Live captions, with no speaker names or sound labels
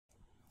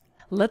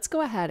Let's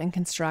go ahead and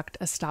construct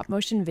a stop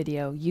motion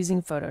video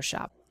using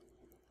Photoshop.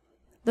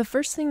 The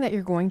first thing that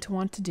you're going to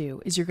want to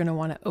do is you're going to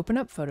want to open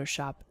up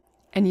Photoshop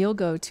and you'll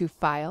go to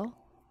File,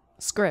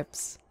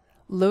 Scripts,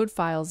 Load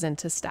Files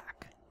into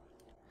Stack.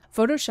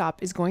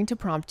 Photoshop is going to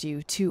prompt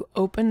you to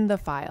open the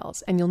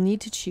files and you'll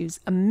need to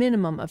choose a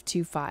minimum of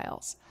 2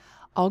 files.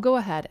 I'll go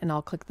ahead and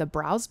I'll click the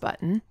Browse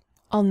button.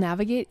 I'll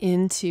navigate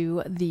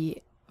into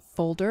the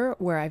folder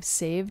where I've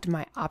saved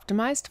my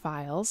optimized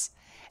files,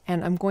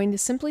 and I'm going to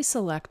simply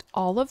select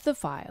all of the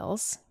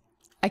files.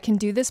 I can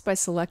do this by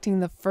selecting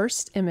the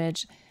first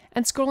image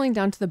and scrolling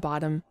down to the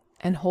bottom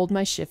and hold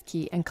my Shift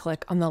key and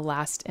click on the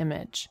last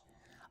image.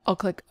 I'll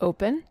click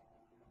Open.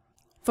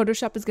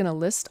 Photoshop is going to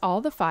list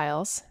all the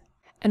files,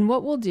 and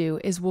what we'll do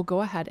is we'll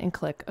go ahead and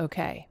click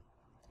OK.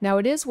 Now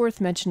it is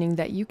worth mentioning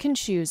that you can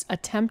choose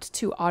Attempt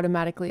to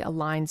automatically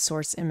align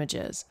source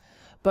images.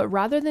 But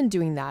rather than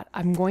doing that,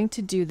 I'm going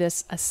to do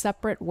this a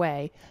separate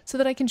way so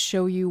that I can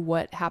show you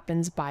what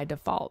happens by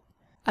default.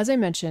 As I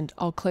mentioned,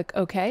 I'll click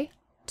OK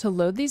to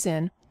load these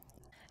in,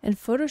 and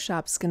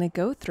Photoshop's going to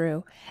go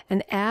through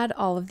and add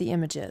all of the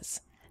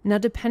images. Now,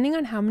 depending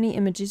on how many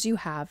images you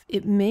have,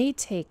 it may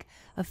take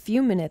a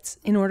few minutes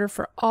in order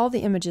for all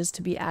the images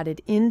to be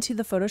added into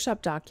the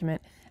Photoshop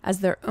document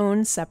as their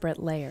own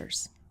separate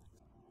layers.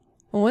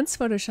 Once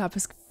Photoshop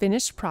is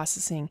finished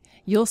processing,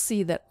 you'll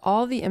see that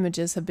all the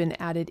images have been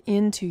added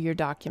into your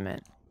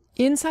document.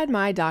 Inside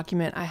my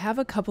document, I have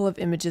a couple of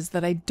images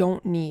that I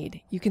don't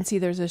need. You can see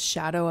there's a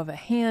shadow of a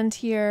hand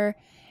here,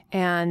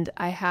 and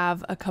I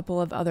have a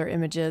couple of other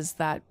images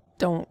that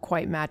don't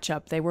quite match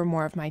up. They were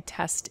more of my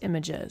test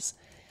images.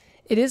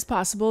 It is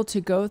possible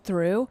to go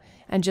through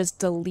and just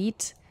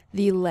delete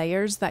the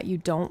layers that you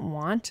don't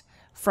want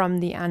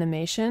from the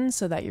animation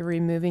so that you're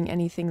removing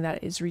anything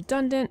that is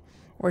redundant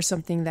or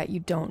something that you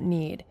don't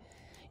need.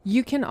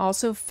 You can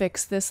also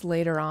fix this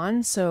later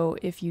on, so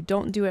if you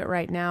don't do it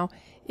right now,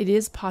 it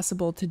is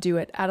possible to do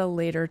it at a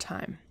later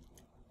time.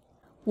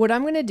 What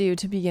I'm going to do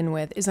to begin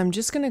with is I'm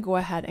just going to go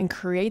ahead and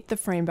create the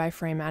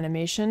frame-by-frame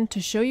animation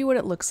to show you what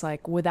it looks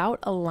like without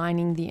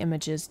aligning the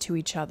images to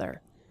each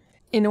other.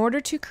 In order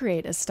to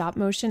create a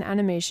stop-motion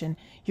animation,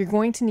 you're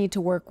going to need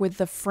to work with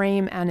the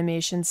frame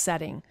animation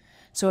setting.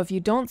 So if you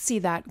don't see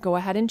that, go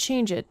ahead and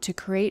change it to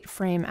Create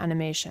Frame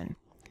Animation.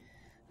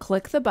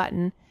 Click the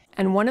button,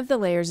 and one of the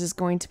layers is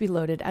going to be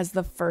loaded as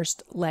the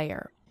first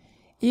layer.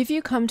 If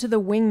you come to the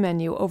wing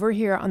menu over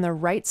here on the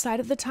right side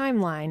of the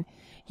timeline,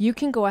 you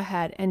can go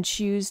ahead and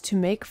choose to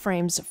make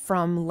frames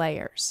from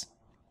layers.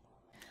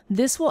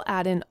 This will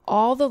add in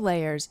all the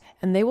layers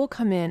and they will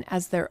come in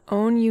as their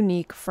own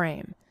unique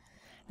frame.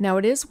 Now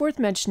it is worth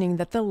mentioning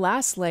that the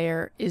last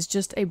layer is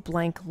just a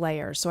blank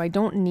layer, so I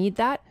don't need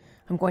that.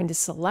 I'm going to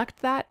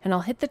select that and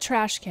I'll hit the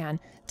trash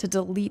can to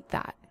delete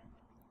that.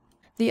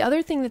 The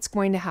other thing that's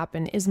going to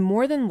happen is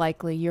more than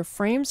likely your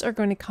frames are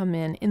going to come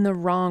in the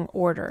wrong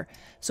order.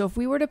 So if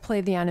we were to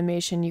play the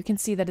animation, you can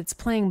see that it's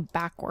playing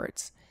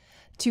backwards.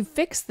 To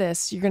fix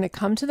this, you're going to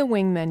come to the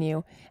wing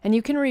menu and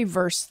you can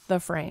reverse the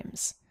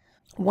frames.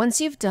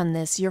 Once you've done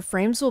this, your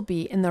frames will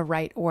be in the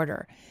right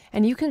order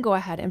and you can go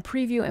ahead and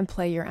preview and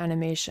play your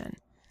animation.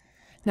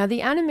 Now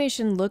the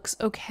animation looks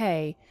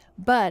okay,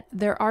 but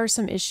there are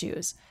some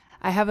issues.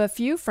 I have a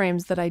few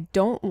frames that I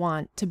don't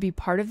want to be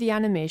part of the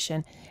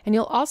animation, and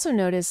you'll also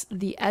notice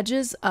the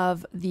edges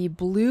of the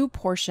blue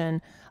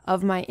portion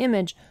of my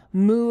image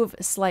move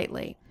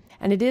slightly,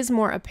 and it is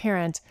more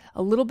apparent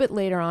a little bit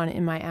later on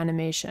in my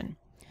animation.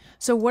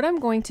 So what I'm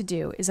going to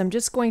do is I'm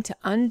just going to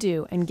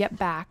undo and get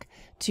back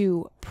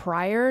to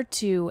prior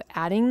to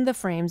adding the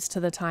frames to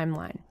the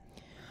timeline.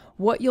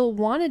 What you'll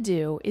want to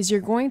do is you're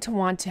going to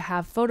want to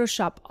have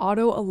Photoshop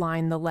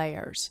auto-align the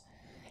layers.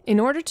 In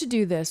order to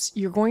do this,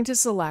 you're going to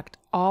select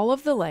all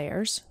of the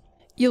layers,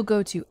 you'll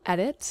go to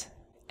Edit,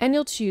 and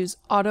you'll choose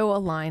Auto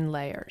Align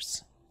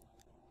Layers.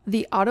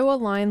 The Auto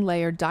Align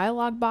Layer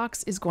dialog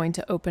box is going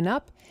to open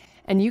up,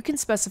 and you can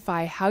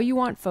specify how you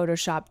want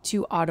Photoshop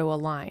to auto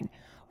align.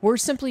 We're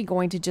simply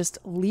going to just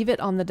leave it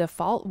on the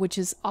default, which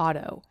is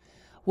Auto.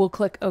 We'll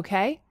click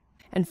OK,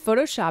 and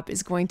Photoshop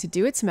is going to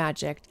do its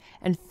magic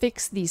and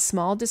fix these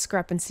small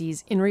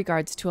discrepancies in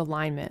regards to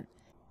alignment.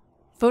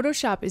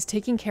 Photoshop is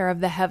taking care of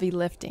the heavy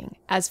lifting.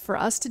 As for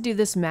us to do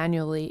this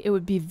manually, it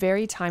would be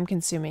very time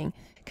consuming,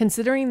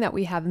 considering that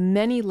we have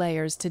many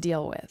layers to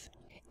deal with.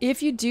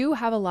 If you do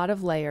have a lot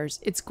of layers,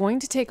 it's going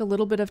to take a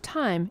little bit of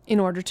time in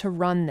order to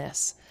run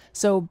this.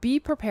 So be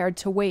prepared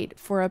to wait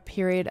for a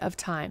period of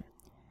time.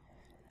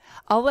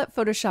 I'll let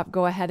Photoshop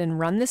go ahead and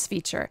run this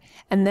feature,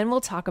 and then we'll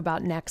talk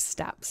about next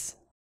steps.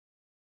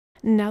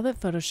 Now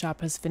that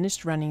Photoshop has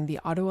finished running the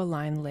auto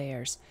align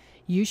layers,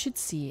 you should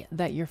see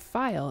that your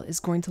file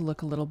is going to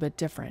look a little bit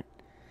different.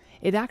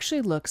 It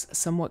actually looks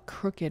somewhat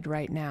crooked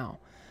right now,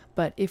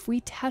 but if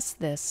we test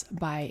this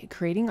by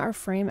creating our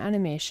frame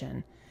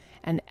animation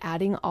and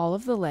adding all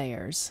of the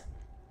layers,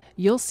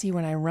 you'll see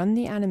when I run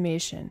the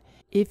animation,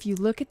 if you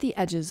look at the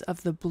edges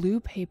of the blue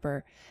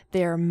paper,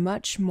 they are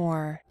much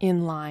more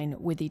in line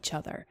with each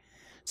other.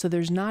 So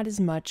there's not as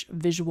much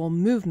visual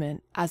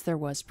movement as there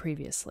was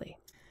previously.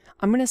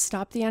 I'm going to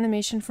stop the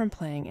animation from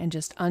playing and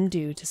just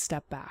undo to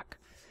step back.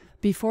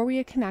 Before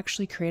we can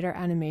actually create our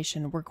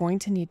animation, we're going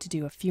to need to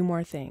do a few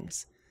more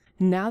things.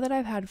 Now that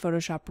I've had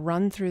Photoshop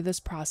run through this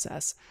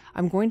process,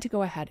 I'm going to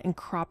go ahead and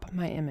crop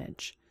my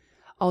image.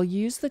 I'll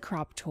use the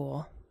crop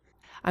tool.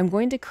 I'm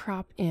going to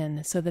crop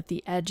in so that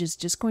the edge is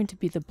just going to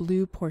be the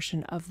blue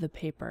portion of the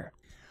paper.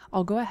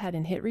 I'll go ahead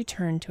and hit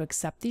return to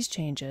accept these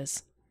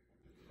changes.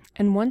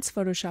 And once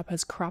Photoshop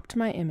has cropped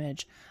my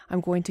image, I'm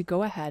going to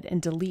go ahead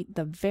and delete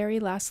the very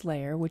last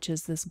layer, which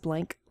is this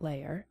blank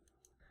layer.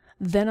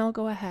 Then I'll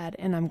go ahead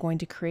and I'm going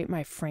to create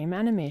my frame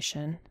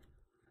animation.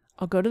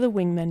 I'll go to the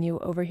wing menu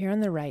over here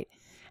on the right,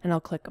 and I'll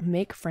click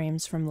Make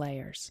Frames from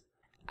Layers.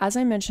 As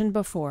I mentioned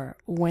before,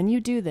 when you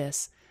do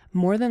this,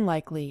 more than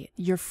likely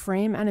your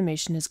frame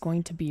animation is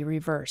going to be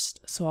reversed.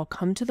 So I'll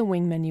come to the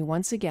wing menu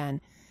once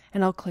again,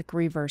 and I'll click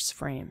Reverse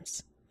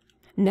Frames.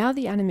 Now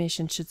the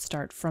animation should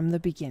start from the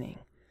beginning.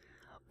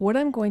 What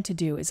I'm going to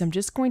do is I'm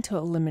just going to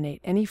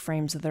eliminate any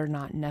frames that are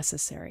not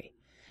necessary.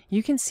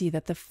 You can see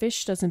that the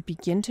fish doesn't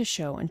begin to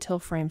show until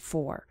frame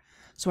 4,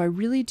 so I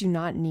really do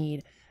not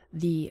need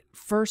the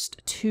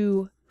first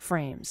 2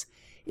 frames.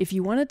 If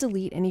you want to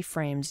delete any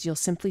frames, you'll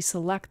simply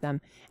select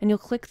them and you'll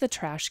click the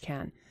trash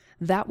can.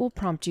 That will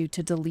prompt you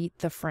to delete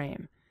the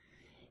frame.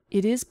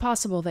 It is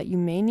possible that you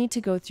may need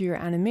to go through your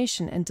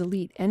animation and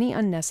delete any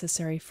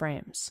unnecessary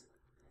frames.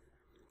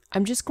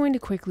 I'm just going to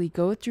quickly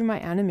go through my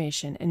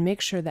animation and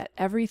make sure that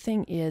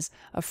everything is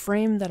a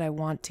frame that I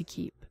want to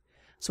keep.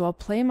 So I'll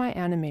play my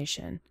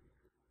animation,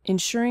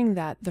 ensuring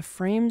that the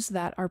frames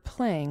that are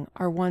playing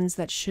are ones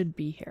that should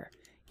be here.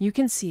 You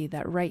can see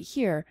that right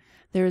here,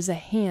 there is a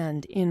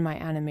hand in my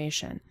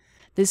animation.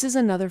 This is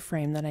another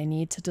frame that I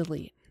need to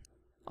delete.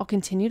 I'll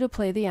continue to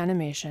play the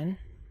animation,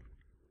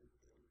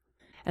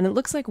 and it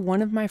looks like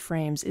one of my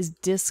frames is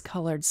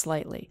discolored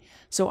slightly,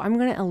 so I'm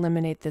going to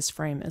eliminate this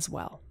frame as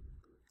well.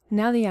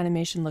 Now the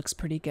animation looks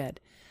pretty good.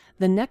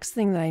 The next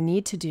thing that I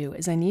need to do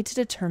is I need to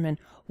determine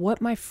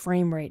what my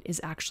frame rate is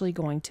actually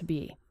going to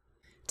be.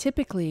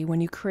 Typically,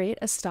 when you create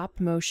a stop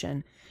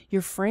motion,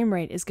 your frame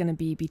rate is going to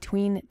be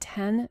between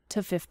 10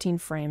 to 15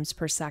 frames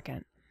per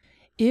second.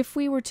 If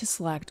we were to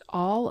select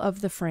all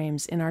of the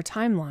frames in our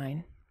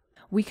timeline,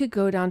 we could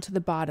go down to the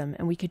bottom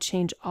and we could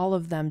change all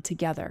of them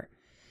together.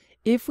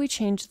 If we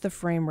change the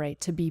frame rate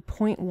to be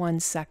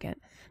 0.1 second,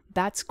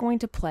 that's going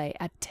to play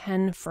at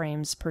 10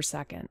 frames per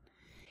second.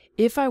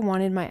 If I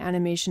wanted my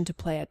animation to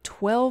play at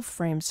 12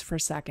 frames per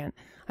second,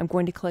 I'm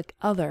going to click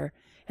Other,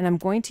 and I'm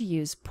going to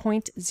use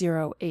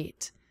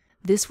 0.08.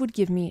 This would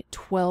give me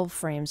 12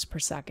 frames per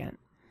second.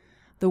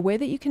 The way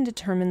that you can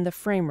determine the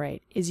frame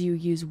rate is you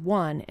use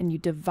 1 and you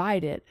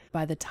divide it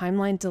by the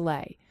timeline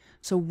delay.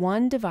 So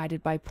 1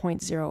 divided by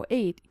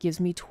 0.08 gives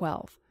me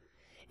 12.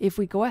 If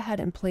we go ahead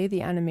and play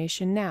the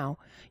animation now,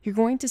 you're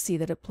going to see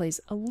that it plays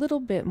a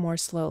little bit more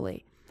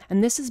slowly.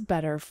 And this is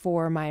better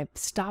for my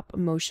stop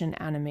motion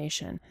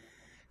animation.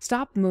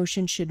 Stop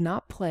motion should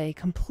not play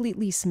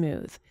completely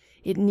smooth.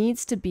 It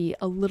needs to be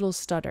a little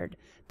stuttered.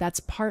 That's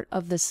part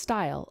of the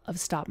style of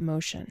stop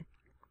motion.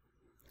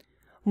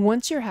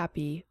 Once you're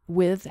happy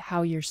with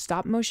how your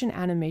stop motion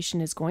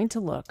animation is going to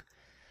look,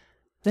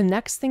 the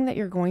next thing that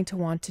you're going to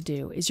want to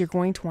do is you're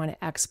going to want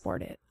to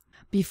export it.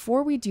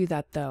 Before we do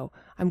that though,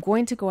 I'm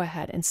going to go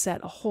ahead and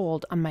set a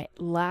hold on my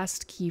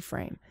last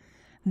keyframe.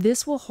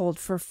 This will hold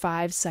for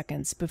 5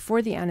 seconds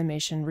before the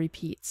animation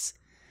repeats.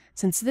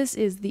 Since this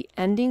is the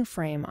ending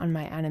frame on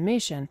my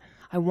animation,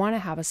 I want to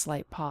have a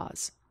slight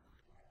pause.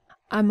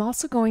 I'm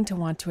also going to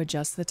want to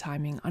adjust the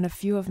timing on a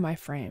few of my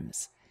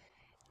frames.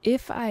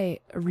 If I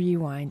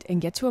rewind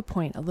and get to a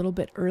point a little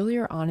bit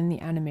earlier on in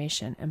the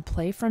animation and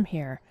play from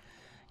here,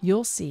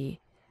 you'll see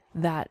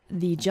that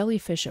the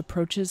jellyfish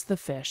approaches the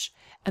fish,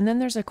 and then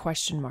there's a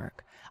question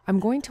mark. I'm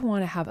going to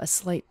want to have a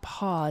slight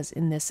pause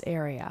in this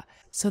area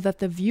so that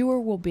the viewer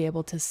will be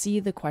able to see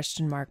the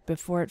question mark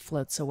before it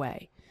floats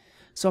away.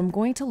 So I'm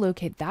going to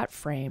locate that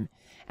frame,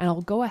 and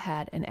I'll go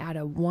ahead and add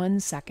a 1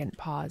 second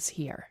pause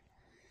here.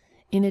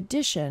 In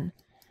addition,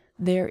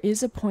 there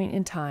is a point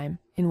in time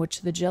in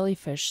which the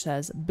jellyfish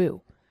says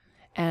boo.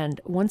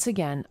 And once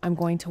again, I'm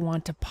going to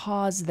want to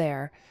pause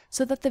there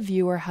so that the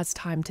viewer has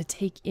time to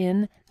take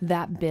in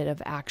that bit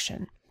of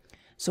action.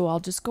 So I'll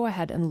just go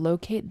ahead and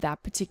locate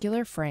that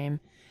particular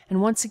frame,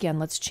 and once again,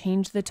 let's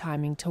change the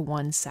timing to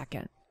 1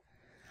 second.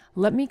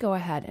 Let me go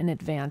ahead and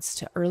advance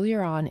to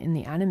earlier on in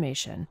the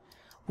animation.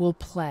 We'll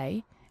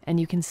play, and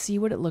you can see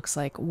what it looks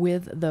like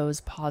with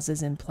those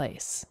pauses in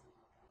place.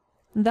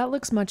 That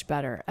looks much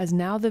better, as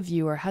now the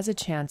viewer has a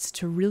chance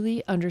to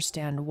really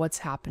understand what's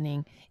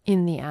happening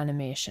in the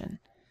animation.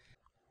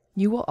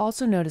 You will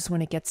also notice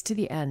when it gets to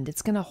the end,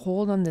 it's going to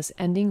hold on this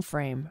ending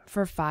frame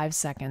for 5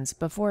 seconds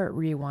before it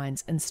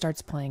rewinds and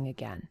starts playing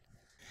again.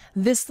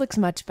 This looks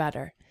much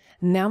better.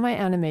 Now my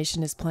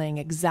animation is playing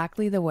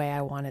exactly the way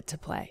I want it to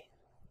play.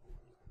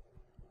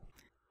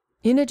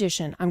 In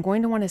addition, I'm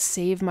going to want to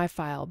save my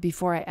file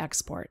before I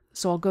export.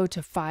 So I'll go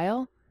to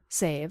File,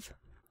 Save.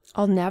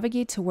 I'll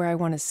navigate to where I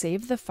want to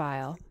save the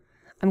file.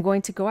 I'm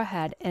going to go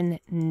ahead and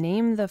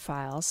name the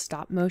file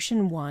Stop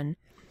Motion 1,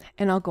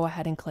 and I'll go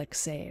ahead and click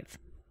Save.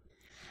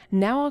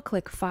 Now I'll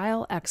click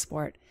File,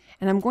 Export,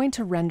 and I'm going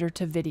to render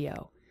to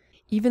video.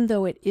 Even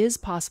though it is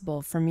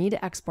possible for me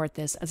to export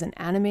this as an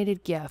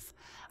animated GIF,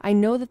 I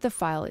know that the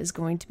file is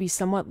going to be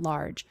somewhat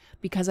large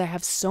because I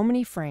have so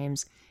many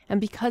frames and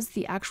because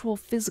the actual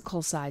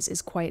physical size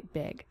is quite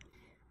big.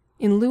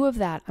 In lieu of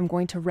that, I'm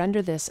going to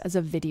render this as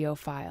a video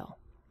file.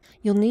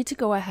 You'll need to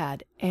go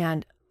ahead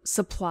and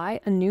supply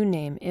a new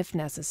name if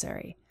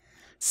necessary.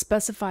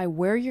 Specify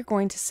where you're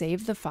going to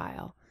save the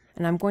file,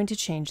 and I'm going to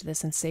change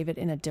this and save it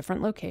in a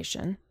different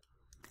location.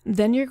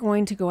 Then you're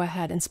going to go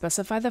ahead and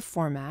specify the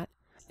format.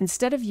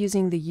 Instead of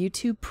using the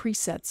YouTube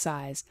preset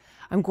size,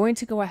 I'm going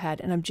to go ahead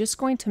and I'm just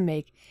going to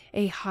make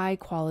a high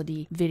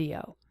quality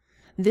video.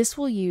 This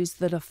will use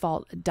the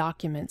default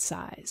document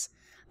size.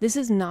 This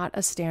is not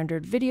a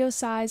standard video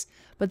size,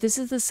 but this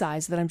is the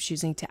size that I'm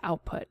choosing to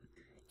output.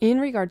 In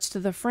regards to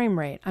the frame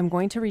rate, I'm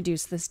going to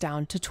reduce this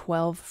down to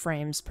 12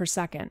 frames per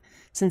second,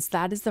 since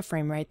that is the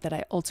frame rate that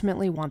I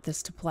ultimately want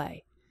this to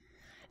play.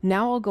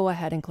 Now I'll go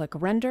ahead and click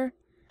Render.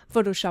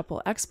 Photoshop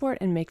will export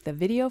and make the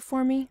video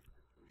for me.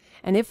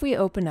 And if we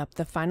open up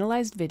the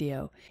finalized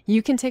video,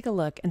 you can take a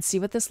look and see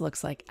what this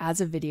looks like as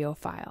a video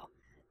file.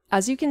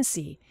 As you can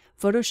see,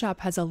 Photoshop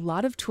has a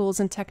lot of tools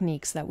and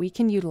techniques that we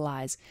can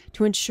utilize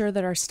to ensure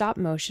that our stop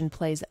motion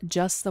plays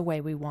just the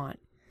way we want.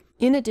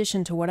 In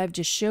addition to what I've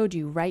just showed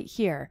you right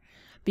here,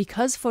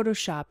 because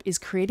Photoshop is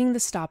creating the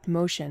stop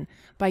motion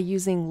by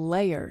using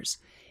layers,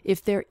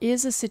 if there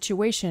is a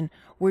situation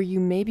where you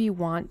maybe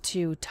want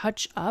to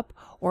touch up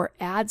or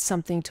add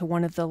something to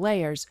one of the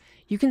layers,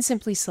 you can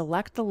simply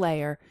select the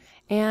layer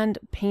and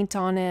paint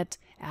on it,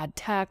 add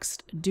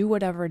text, do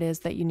whatever it is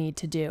that you need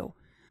to do.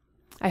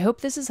 I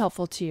hope this is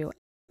helpful to you,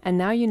 and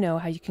now you know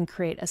how you can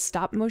create a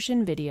stop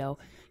motion video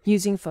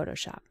using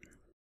Photoshop.